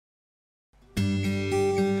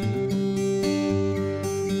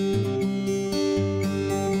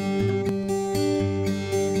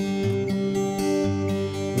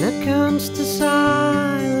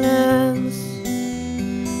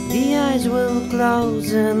will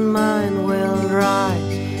close and mine will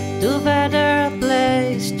rise to better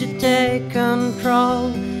place to take control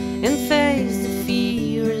and face the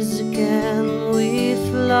fears again with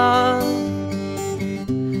love.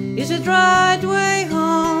 Is it right way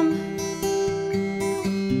home?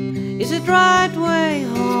 Is it right way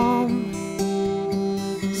home?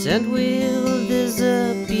 Sand will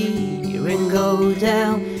disappear and go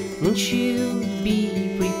down. Won't you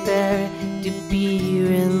be prepared to be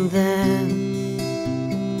here? And then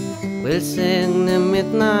we'll sing the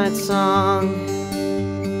midnight song.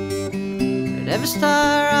 At every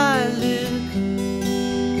star I look,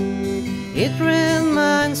 it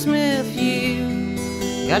reminds me of you,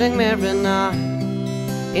 guiding me every night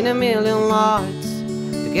in a million lights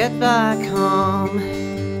to get back home.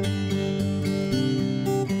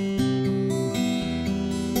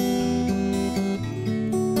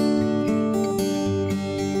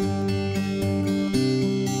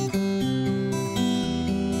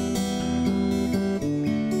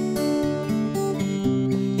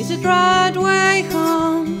 Is it right way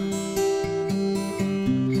home?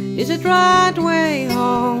 Is it right way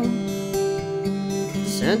home?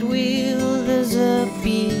 Sand will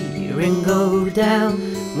disappear and go down.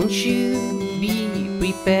 Won't you be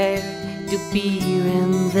prepared to be here?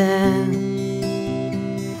 And then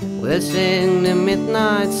we'll sing the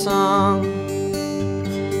midnight song.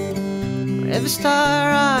 For every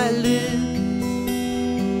star I look,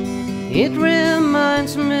 it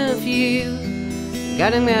reminds me of you,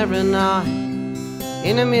 guiding me every night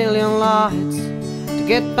in a million lights to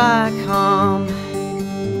get back home.